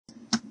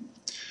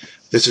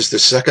This is the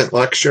second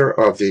lecture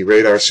of the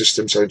Radar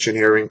Systems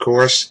Engineering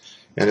course,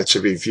 and it's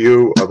a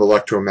review of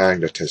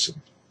electromagnetism.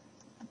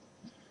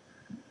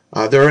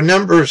 There are a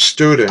number of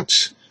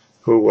students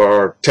who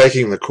are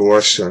taking the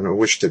course and who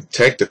wish to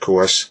take the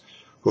course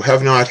who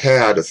have not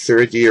had a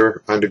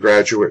third-year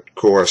undergraduate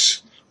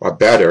course or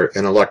better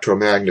in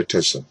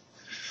electromagnetism.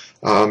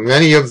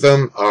 Many of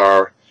them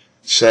are,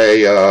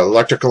 say,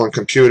 electrical and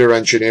computer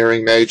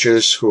engineering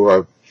majors who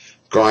have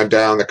gone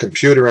down the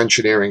computer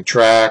engineering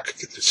track,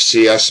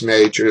 CS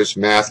majors,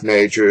 math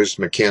majors,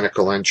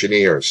 mechanical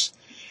engineers.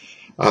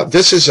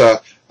 This is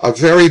a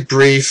very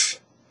brief,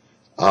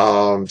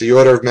 the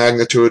order of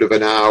magnitude of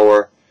an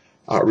hour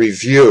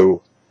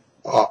review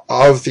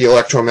of the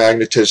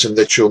electromagnetism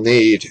that you'll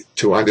need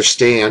to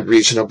understand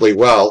reasonably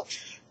well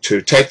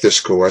to take this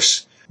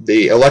course.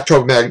 The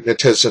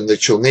electromagnetism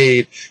that you'll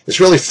need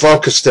is really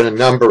focused in a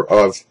number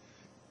of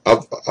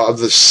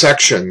the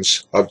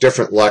sections of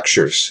different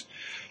lectures.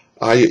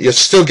 You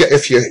still get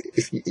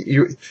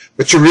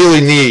but you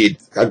really need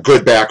a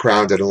good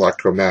background in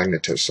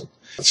electromagnetism.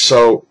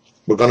 So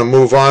we're going to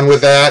move on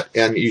with that,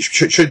 and you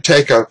should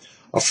take a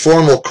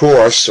formal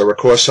course or a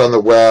course on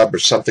the web or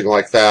something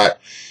like that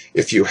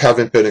if you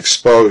haven't been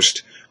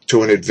exposed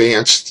to an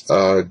advanced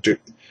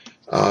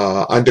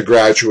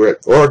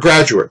undergraduate or a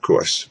graduate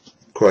course.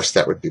 Of course,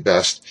 that would be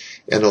best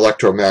in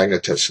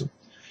electromagnetism.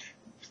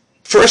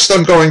 First,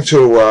 I'm going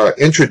to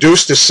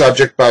introduce this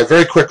subject by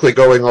very quickly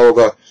going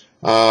over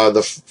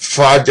the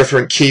 5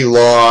 different key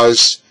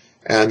laws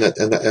and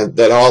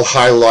that all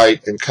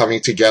highlight and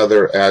coming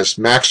together as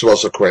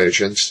Maxwell's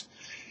equations,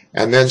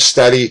 and then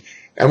study,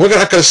 and we're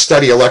not going to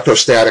study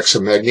electrostatics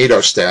and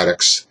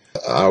magnetostatics.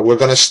 We're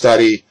going to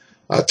study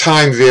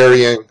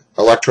time-varying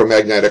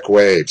electromagnetic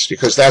waves,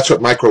 because that's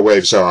what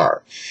microwaves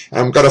are. And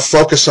I'm going to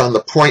focus on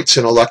the points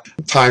in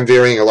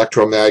time-varying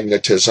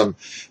electromagnetism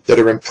that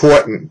are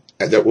important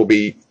and that we'll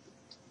be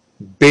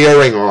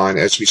bearing on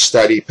as we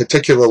study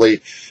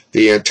particularly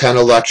the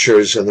antenna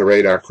lectures and the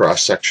radar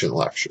cross-section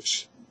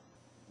lectures.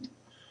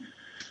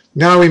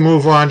 Now we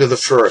move on to the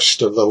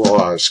first of the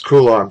laws,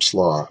 Coulomb's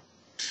law,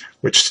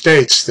 which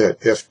states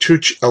that if 2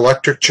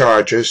 electric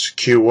charges,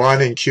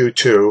 Q1 and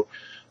Q2,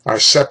 are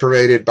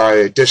separated by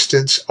a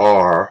distance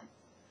r,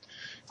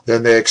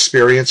 then they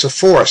experience a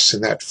force,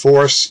 and that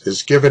force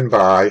is given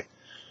by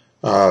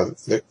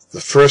the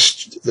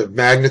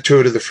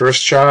magnitude of the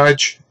first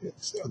charge,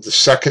 the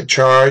second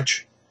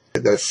charge.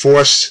 The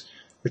force,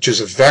 which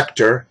is a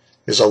vector,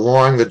 is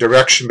along the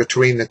direction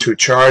between the 2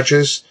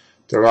 charges,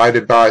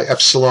 divided by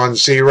epsilon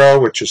 0,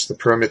 which is the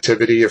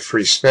permittivity of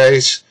free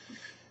space,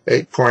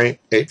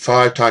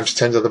 8.85 times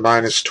 10 to the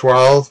minus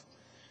 12,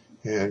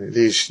 in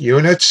these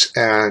units,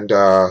 and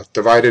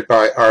divided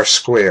by r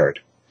squared.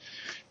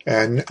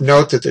 And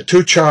note that the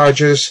 2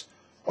 charges,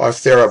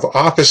 if they're of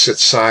opposite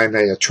sign,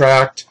 they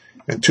attract,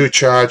 and 2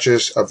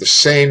 charges of the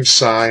same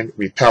sign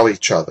repel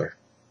each other.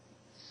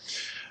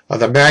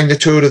 The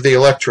magnitude of the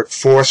electric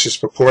force is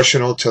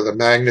proportional to the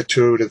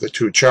magnitude of the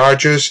 2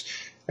 charges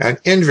and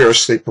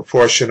inversely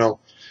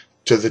proportional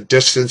to the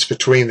distance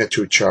between the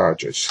 2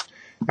 charges.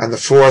 And the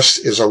force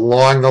is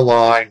along the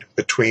line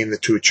between the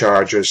 2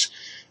 charges.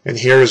 And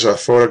here is a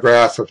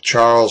photograph of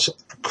Charles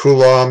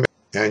Coulomb,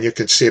 and you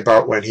can see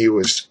about when he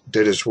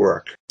did his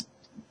work.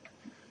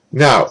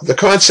 Now, the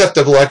concept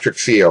of electric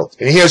field,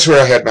 and here's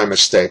where I had my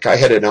mistake. I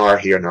had an R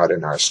here, not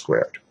an R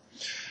squared.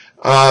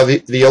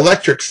 The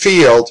electric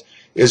field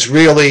is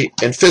really,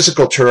 in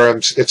physical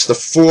terms, it's the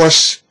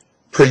force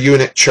per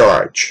unit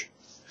charge.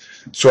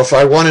 So if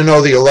I want to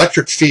know the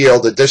electric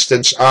field, the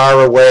distance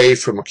r away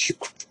from a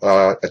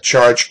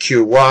charge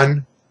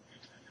Q1,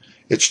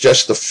 it's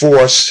just the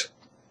force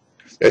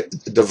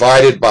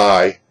divided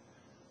by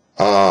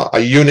a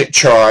unit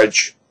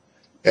charge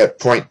at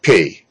point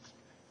P.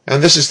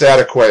 And this is that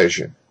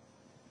equation.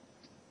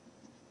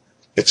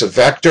 It's a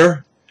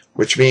vector,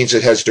 which means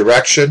it has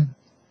direction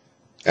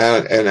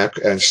and a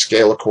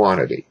scalar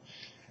quantity.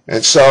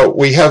 And so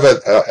we have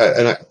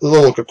a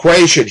little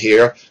equation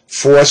here.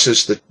 Force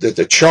is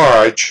the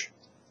charge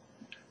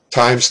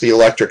times the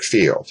electric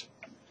field.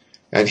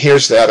 And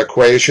here's that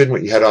equation,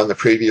 what you had on the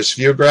previous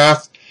view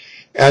graph.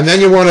 And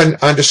then you want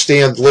to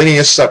understand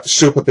linear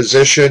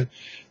superposition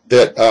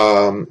that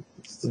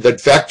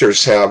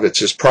vectors have.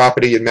 It's this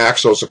property in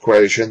Maxwell's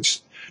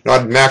equations,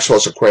 not in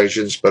Maxwell's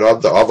equations, but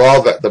of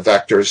all the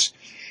vectors,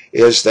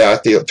 is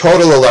that the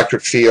total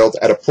electric field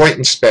at a point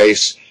in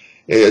space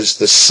is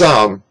the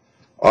sum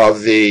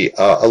of the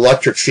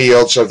electric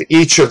fields of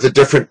each of the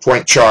different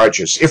point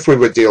charges, if we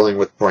were dealing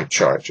with point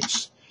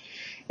charges.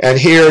 And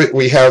here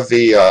we have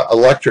the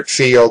electric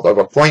field of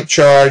a point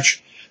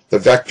charge. The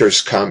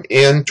vectors come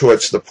in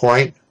towards the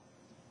point,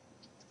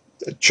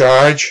 the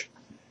charge,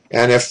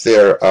 and if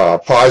they're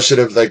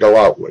positive, they go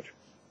outward.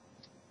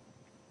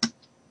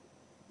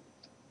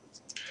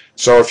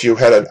 So if you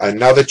had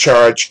another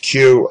charge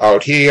Q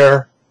out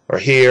here or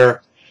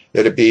here,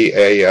 it'd be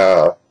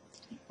a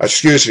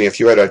if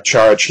you had a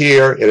charge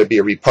here, it would be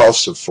a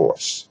repulsive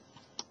force.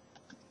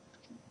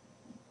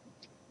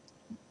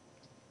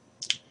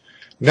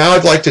 Now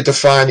I'd like to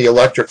define the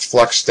electric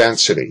flux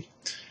density,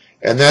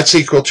 and that's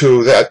equal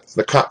to the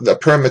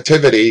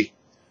permittivity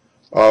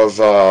of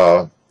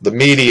the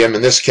medium.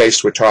 In this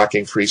case, we're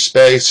talking free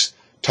space,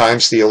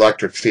 times the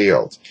electric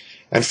field.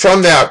 And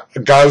from that,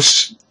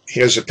 Gauss,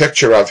 here's a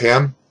picture of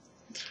him,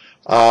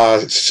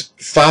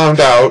 found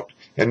out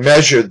and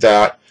measured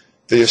that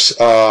this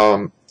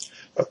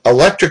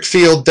electric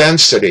field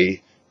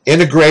density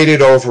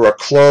integrated over a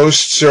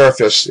closed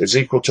surface is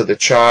equal to the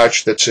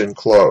charge that's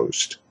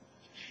enclosed.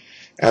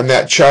 And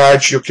that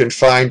charge, you can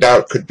find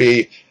out, could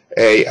be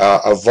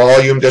a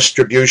volume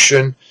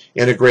distribution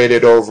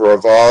integrated over a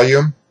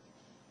volume.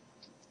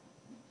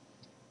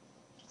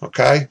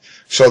 Okay,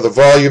 so the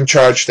volume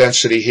charge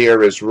density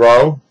here is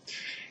rho.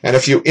 And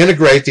if you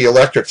integrate the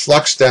electric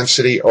flux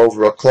density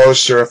over a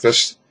closed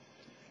surface,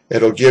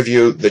 it'll give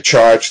you the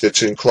charge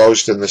that's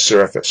enclosed in the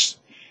surface.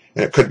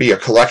 And it could be a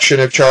collection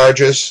of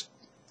charges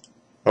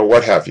or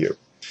what have you.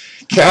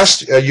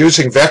 Cast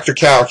using vector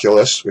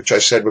calculus, which I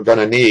said we're going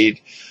to need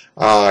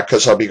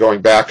because I'll be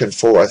going back and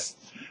forth.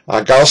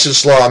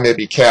 Gauss's law may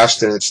be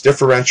cast in its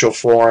differential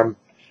form.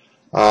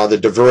 The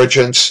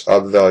divergence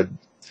of the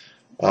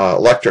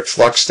electric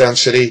flux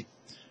density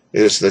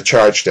is the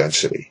charge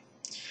density.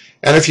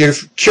 And if you're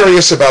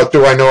curious about,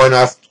 do I know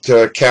enough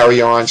to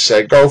carry on,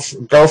 say go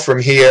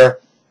from here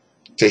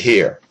to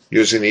here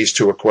using these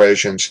two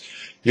equations,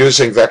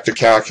 using vector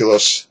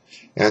calculus,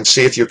 and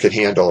see if you can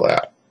handle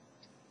that.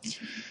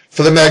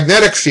 For the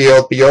magnetic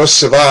field,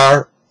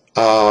 Biot-Savart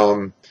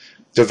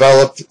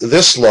developed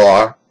this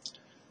law,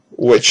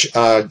 which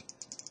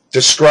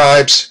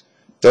describes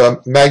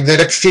the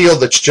magnetic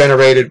field that's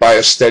generated by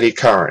a steady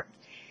current.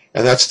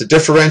 And that's the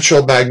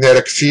differential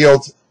magnetic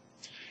field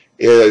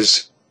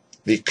is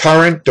the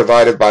current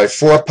divided by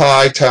 4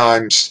 pi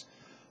times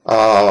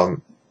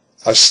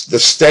the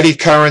steady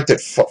current that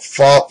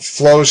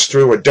flows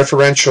through a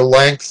differential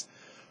length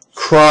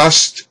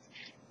crossed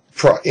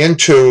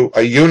into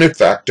a unit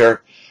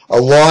vector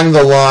along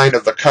the line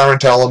of the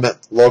current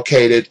element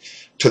located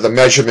to the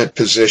measurement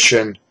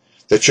position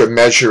that you're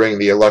measuring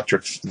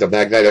the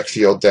magnetic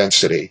field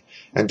density,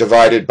 and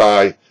divided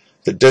by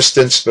the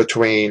distance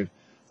between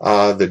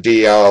the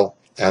DL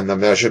and the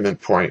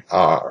measurement point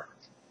R.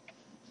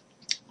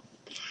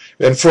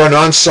 And for an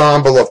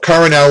ensemble of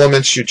current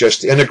elements, you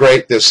just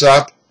integrate this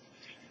up,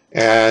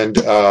 and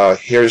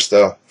here's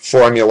the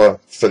formula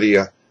for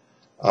the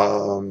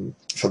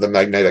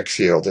magnetic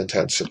field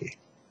intensity.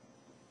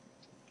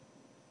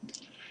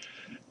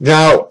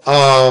 Now,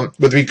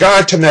 with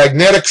regard to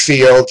magnetic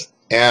field,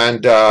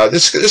 and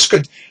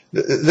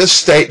this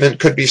statement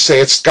could be, say,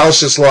 it's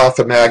Gauss's law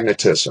for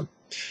magnetism.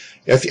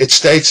 If it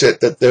states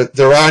that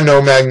there are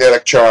no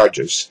magnetic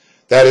charges.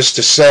 That is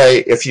to say,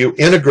 if you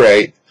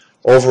integrate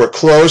over a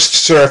closed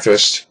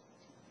surface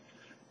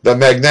the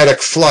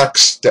magnetic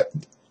flux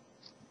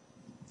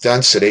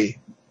density,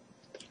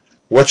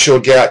 what you'll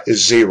get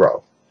is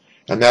 0.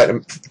 And that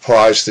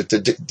implies that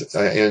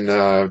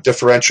in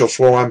differential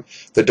form,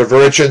 the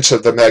divergence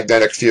of the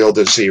magnetic field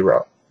is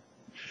 0.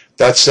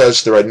 That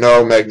says there are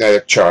no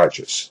magnetic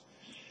charges.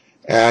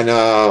 And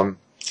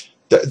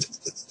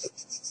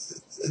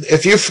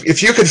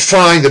if you could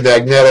find the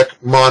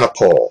magnetic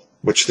monopole,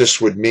 which this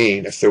would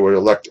mean if there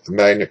were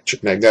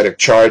magnetic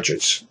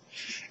charges,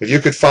 if you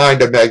could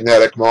find a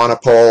magnetic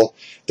monopole,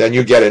 then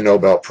you get a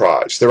Nobel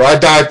Prize. There are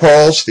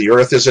dipoles. The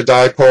Earth is a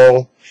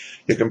dipole.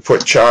 You can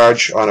put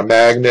charge on a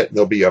magnet.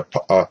 There'll be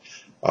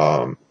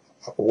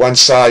one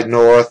side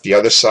north, the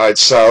other side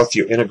south.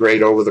 You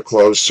integrate over the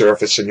closed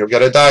surface, and you'll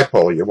get a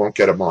dipole. You won't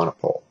get a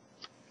monopole.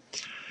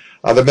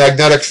 The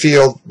magnetic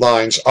field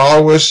lines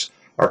always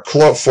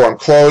form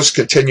closed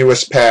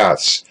continuous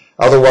paths.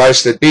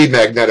 Otherwise, there'd be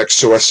magnetic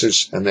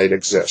sources, and they'd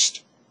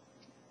exist.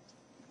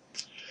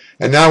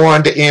 And now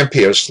on to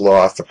Ampere's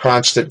law for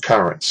constant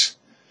currents.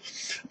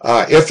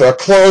 If a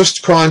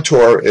closed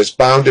contour is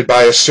bounded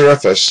by a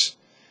surface,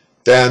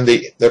 then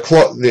the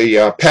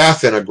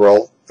path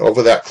integral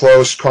over that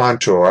closed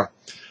contour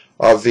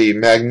of the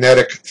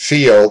magnetic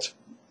field,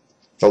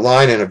 the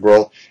line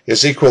integral,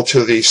 is equal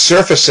to the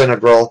surface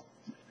integral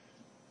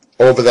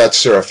over that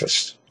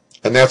surface.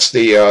 And that's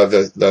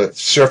the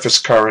surface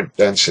current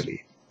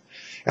density.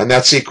 And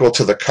that's equal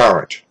to the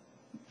current.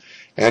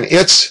 And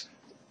its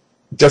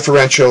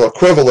differential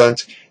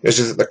equivalent is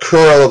that the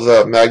curl of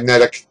the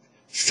magnetic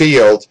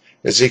field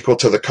is equal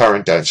to the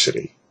current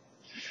density.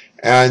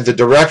 And the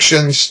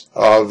directions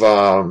of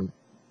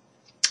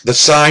the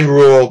sign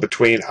rule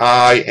between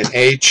I and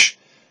H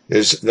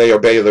is they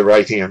obey the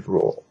right-hand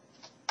rule.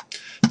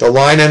 The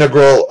line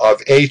integral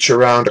of H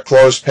around a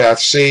closed path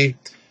C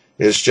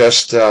is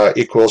just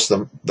equals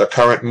the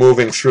current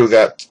moving through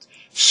that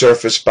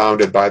surface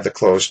bounded by the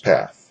closed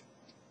path.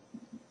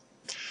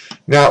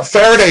 Now,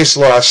 Faraday's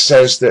law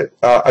says that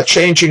a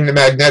changing the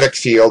magnetic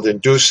field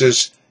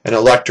induces an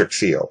electric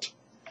field.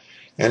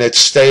 And it's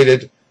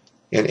stated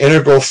in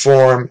integral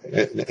form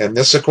in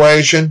this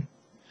equation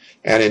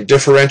and in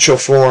differential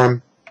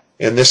form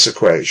in this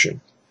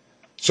equation.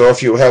 So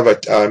if you have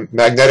a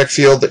magnetic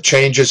field that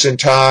changes in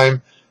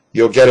time,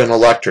 you'll get an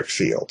electric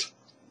field.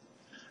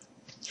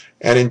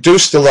 And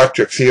induced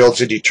electric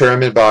fields are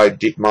determined by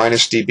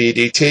minus dB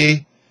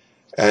dt,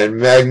 and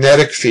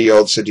magnetic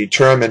fields are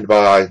determined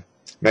by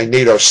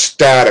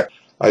magnetostatic,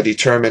 are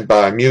determined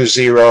by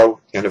mu0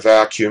 in a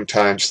vacuum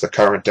times the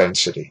current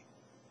density.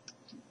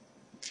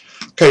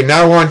 Okay,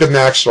 now on to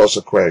Maxwell's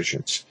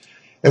equations.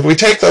 If we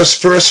take those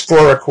first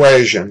four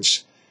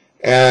equations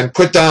and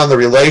put down the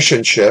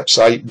relationships,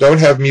 I don't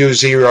have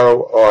mu0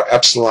 or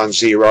epsilon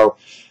 0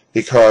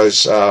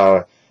 because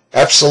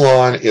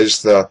epsilon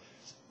is the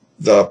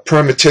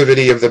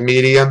permittivity of the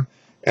medium,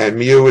 and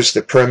mu is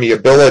the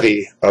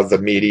permeability of the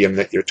medium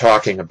that you're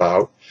talking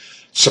about.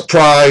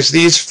 Surprise,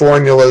 these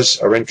formulas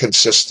are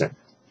inconsistent.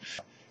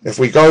 If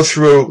we go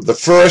through the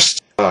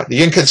first,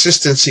 the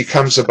inconsistency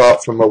comes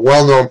about from a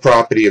well-known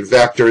property of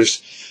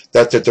vectors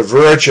that the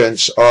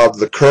divergence of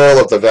the curl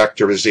of the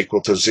vector is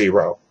equal to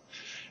 0.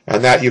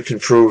 And that you can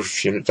prove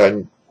if you've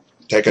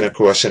taken a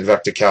course in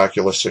vector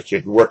calculus, so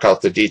you can work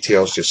out the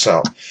details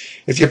yourself.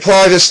 If you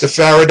apply this to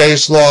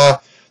Faraday's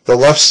law, the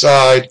left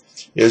side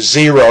is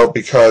 0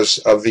 because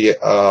of the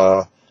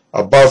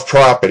above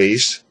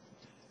properties,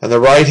 and the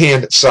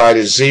right-hand side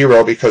is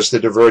 0 because the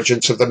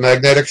divergence of the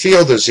magnetic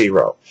field is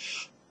 0.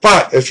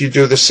 But if you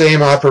do the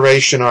same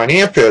operation on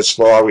Ampere's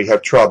law, we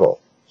have trouble.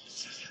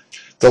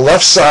 The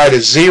left side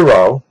is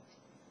 0,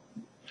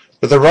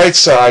 but the right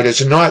side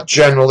is not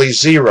generally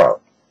 0.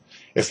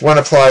 If one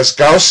applies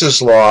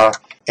Gauss's law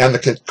and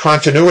the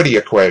continuity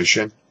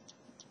equation,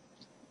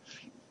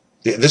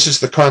 this is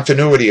the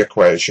continuity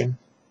equation,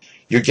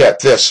 you get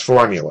this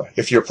formula.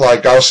 If you apply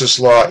Gauss's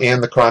law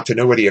and the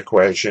continuity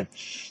equation,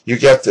 you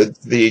get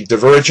the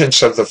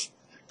divergence of the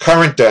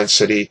current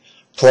density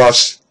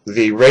plus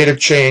the rate of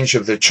change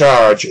of the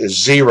charge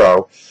is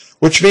 0,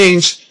 which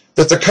means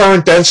that the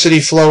current density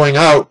flowing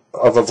out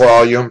of a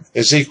volume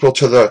is equal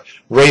to the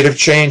rate of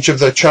change of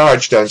the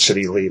charge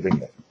density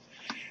leaving it.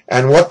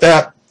 And what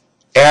that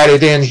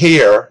added in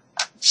here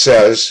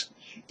says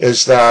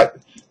is that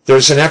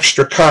there's an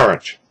extra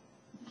current.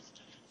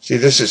 See,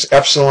 this is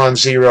epsilon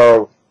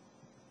 0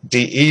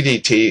 dE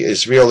dt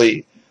is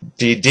really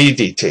dd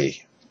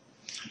dt.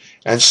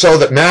 And so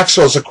that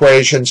Maxwell's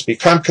equations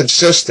become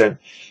consistent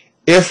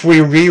if we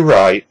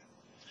rewrite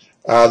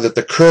that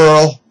the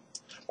curl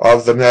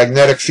of the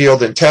magnetic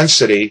field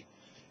intensity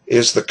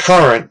is the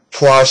current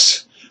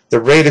plus the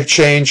rate of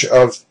change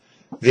of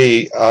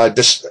the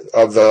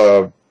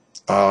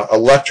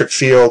electric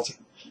field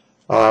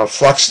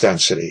flux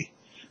density.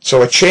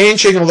 So a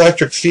changing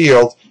electric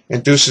field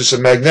induces a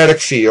magnetic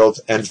field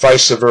and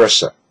vice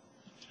versa.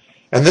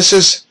 And this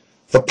is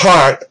the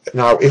part,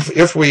 now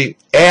if we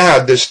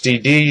add this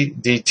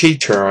dd dt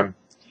term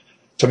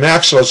to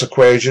Maxwell's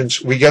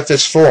equations, we get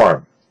this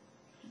form.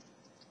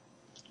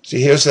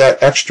 See, here's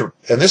that extra,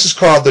 and this is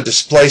called the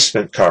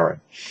displacement current.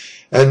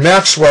 And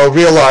Maxwell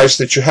realized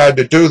that you had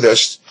to do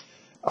this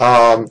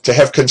to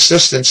have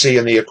consistency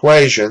in the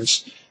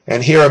equations.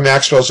 And here are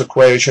Maxwell's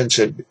equations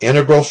in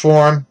integral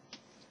form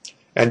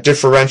and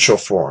differential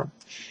form.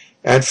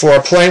 And for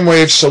a plane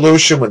wave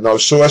solution with no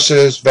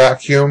sources,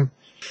 vacuum,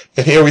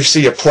 and here we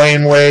see a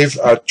plane wave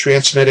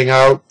transmitting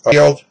out a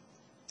field,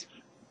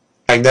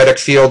 magnetic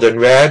field in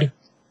red.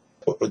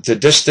 The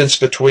distance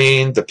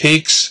between the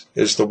peaks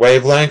is the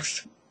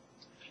wavelength.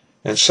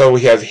 And so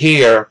we have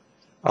here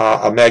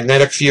a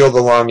magnetic field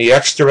along the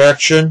x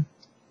direction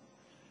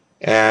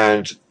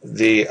and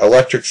the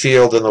electric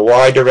field in the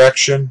y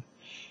direction.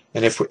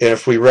 And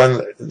if we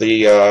run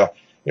the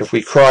if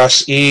we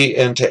cross E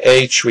into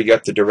H, we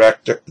get the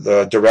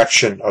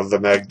direction of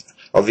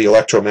the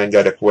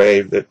electromagnetic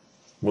wave that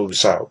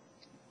moves out.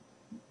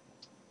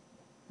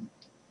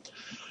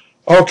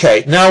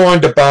 Okay, now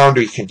on to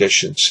boundary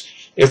conditions.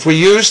 If we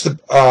use the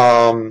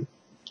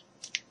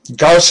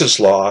Gauss's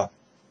law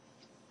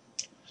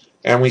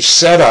and we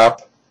set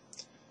up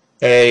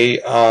a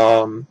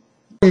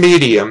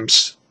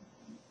mediums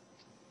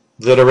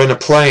that are in a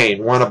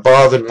plane, one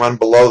above and one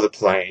below the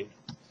plane,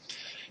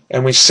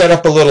 and we set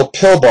up a little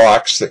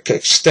pillbox that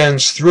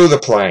extends through the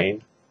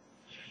plane,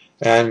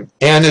 and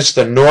n is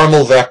the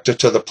normal vector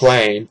to the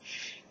plane,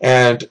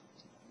 and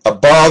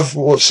above,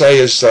 we'll say,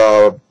 is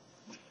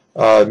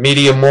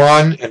medium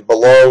 1, and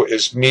below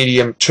is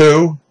medium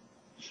 2,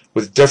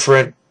 with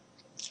different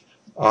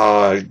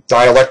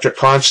dielectric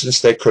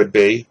constants they could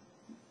be.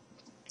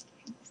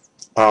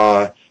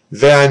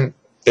 Then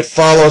it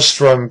follows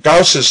from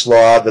Gauss's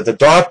law that the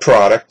dot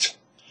product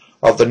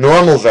of the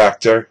normal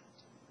vector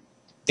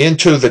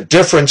into the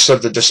difference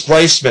of the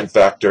displacement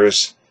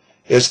vectors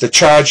is the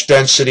charge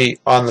density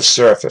on the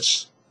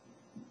surface.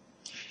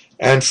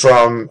 And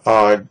from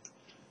the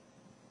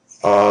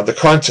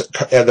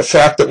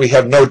fact that we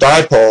have no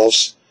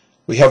dipoles,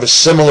 we have a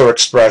similar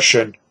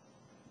expression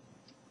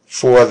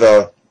for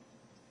the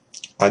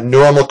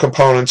normal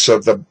components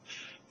of the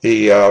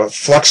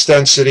flux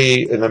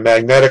density in the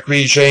magnetic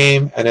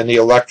regime and in the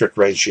electric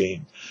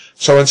regime.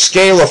 So in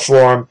scalar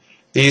form,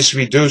 these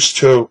reduce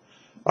to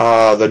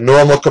the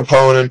normal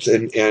component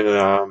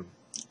in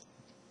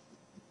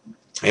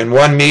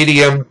one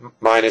medium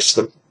minus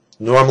the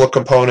normal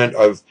component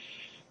of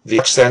the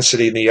flux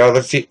density in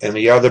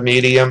the other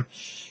medium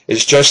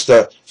is just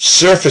the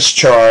surface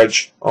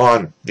charge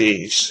on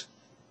these.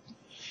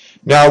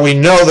 Now we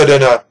know that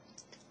in an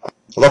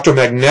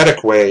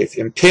electromagnetic wave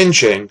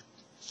impinging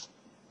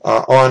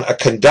on a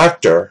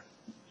conductor,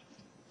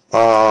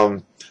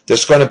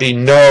 there's going to be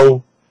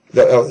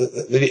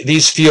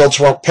these fields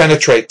won't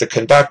penetrate the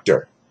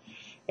conductor.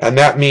 And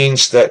that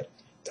means that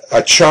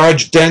a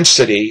charge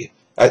density,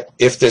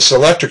 if this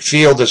electric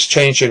field is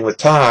changing with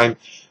time,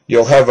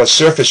 you'll have a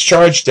surface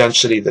charge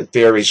density that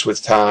varies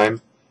with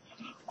time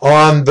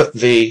on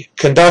the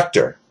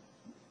conductor.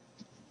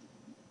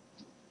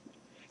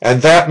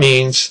 And that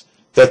means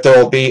that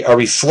there will be a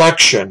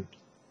reflection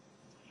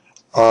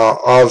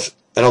of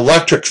an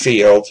electric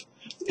field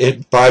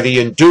by the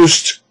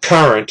induced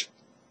current.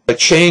 A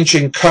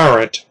changing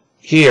current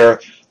here,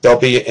 there'll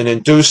be an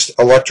induced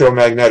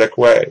electromagnetic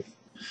wave.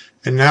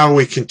 And now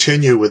we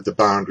continue with the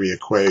boundary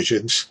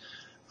equations.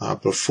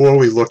 Before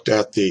we looked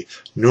at the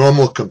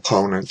normal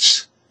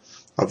components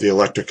of the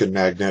electric and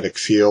magnetic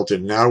field,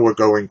 and now we're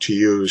going to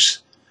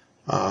use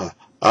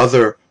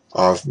other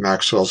of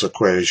Maxwell's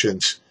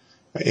equations,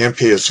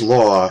 Ampere's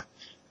law,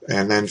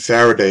 and then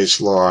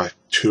Faraday's law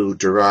to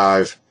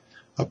derive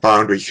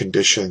boundary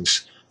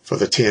conditions for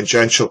the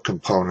tangential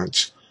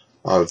components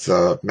of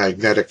the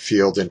magnetic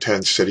field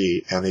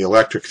intensity and the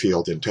electric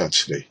field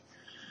intensity.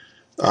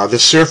 The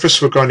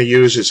surface we're going to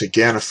use is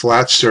again a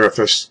flat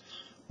surface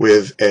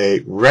with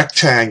a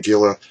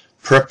rectangular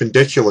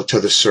perpendicular to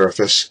the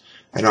surface,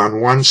 and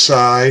on one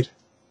side,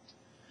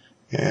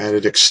 and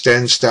it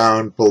extends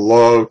down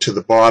below to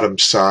the bottom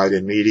side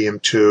in medium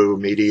 2,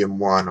 medium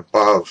 1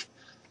 above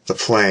the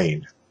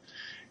plane.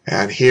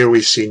 And here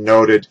we see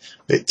noted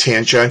the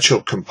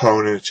tangential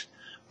component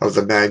of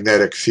the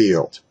magnetic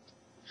field.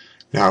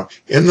 Now,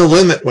 in the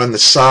limit when the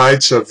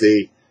sides of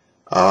the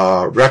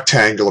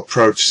rectangle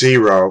approach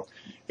 0,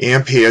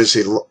 Ampere's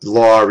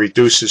law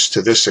reduces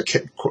to this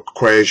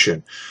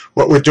equation.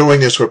 What we're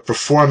doing is we're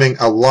performing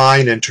a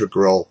line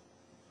integral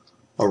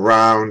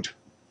around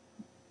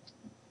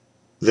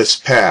this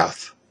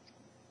path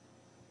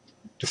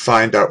to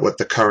find out what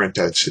the current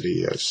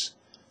density is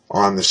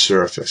on the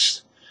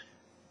surface.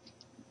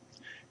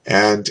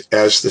 And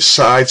as the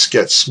sides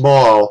get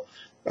small,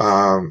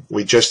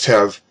 we just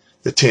have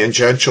the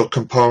tangential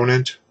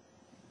component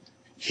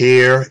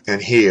here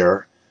and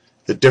here.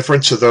 The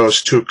difference of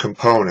those two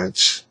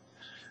components,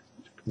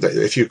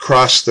 if you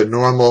cross the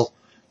normal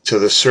to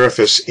the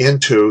surface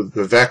into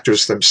the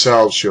vectors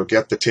themselves, you'll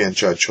get the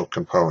tangential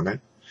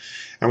component.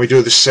 And we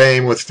do the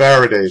same with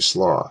Faraday's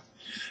law.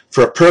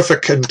 For a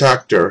perfect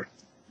conductor,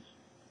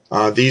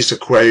 these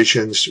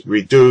equations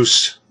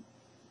reduce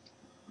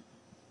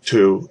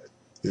to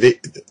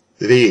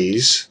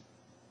these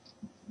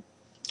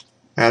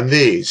and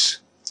these,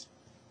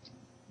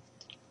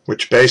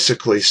 which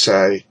basically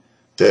say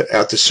that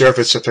at the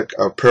surface of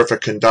a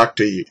perfect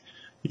conductor,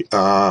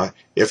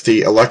 if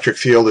the electric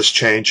field is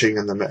changing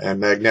and the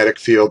magnetic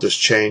field is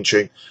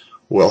changing,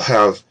 we'll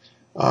have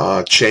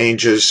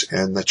changes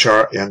in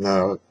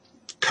the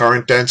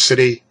current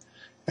density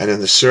and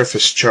in the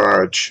surface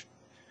charge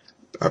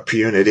per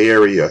unit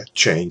area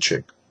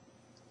changing.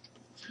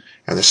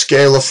 And the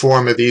scalar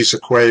form of these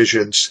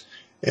equations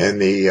in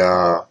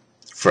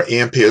for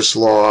Ampere's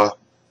law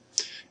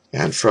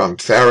and from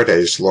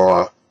Faraday's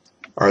law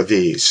are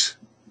these.